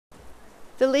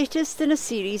The latest in a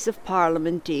series of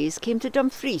Parliament Days came to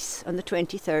Dumfries on the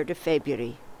 23rd of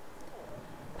February.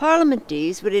 Parliament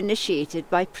Days were initiated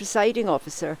by Presiding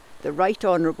Officer the Right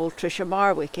Honourable Tricia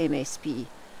Marwick MSP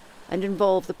and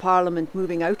involved the Parliament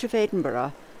moving out of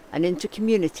Edinburgh and into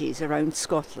communities around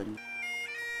Scotland.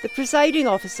 The Presiding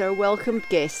Officer welcomed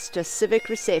guests to a civic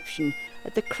reception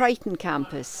at the Crichton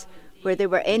campus, where they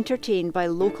were entertained by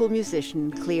local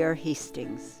musician Claire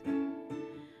Hastings.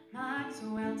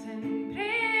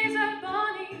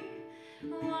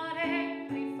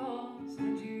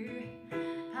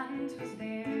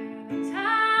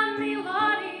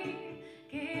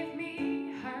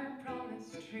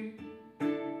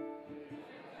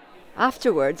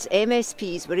 Afterwards,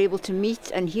 MSPs were able to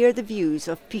meet and hear the views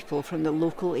of people from the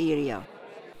local area.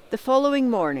 The following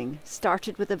morning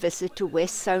started with a visit to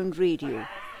West Sound Radio,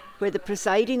 where the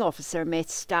Presiding Officer met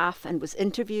staff and was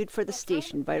interviewed for the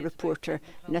station by reporter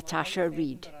Natasha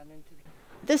Reid.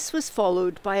 This was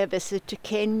followed by a visit to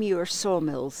Kenmure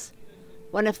Sawmills,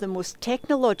 one of the most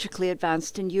technologically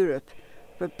advanced in Europe,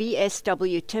 where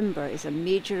BSW Timber is a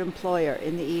major employer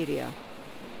in the area.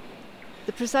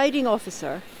 The Presiding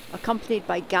Officer, accompanied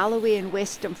by Galloway and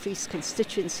West Dumfries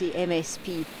constituency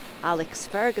MSP Alex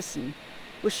Ferguson,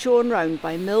 was shown round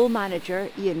by mill manager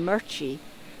Ian Murchie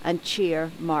and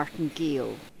chair Martin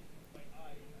Gale.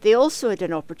 They also had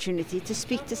an opportunity to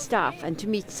speak to staff and to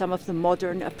meet some of the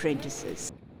modern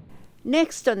apprentices.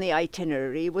 Next on the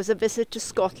itinerary was a visit to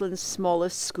Scotland's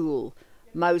smallest school,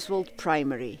 Mouswold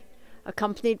Primary,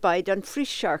 accompanied by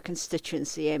Dumfriesshire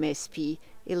constituency MSP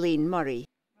Elaine Murray.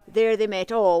 There they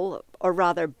met all, or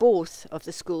rather both, of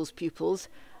the school's pupils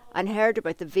and heard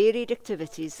about the varied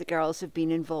activities the girls have been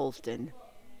involved in.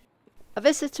 A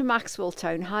visit to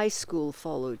Maxwelltown High School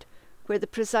followed, where the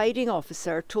Presiding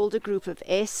Officer told a group of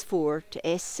S4 to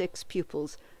S6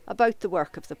 pupils about the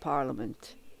work of the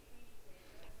Parliament.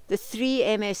 The three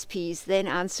MSPs then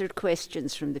answered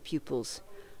questions from the pupils,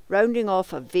 rounding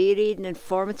off a varied and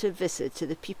informative visit to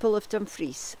the people of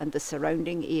Dumfries and the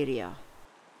surrounding area.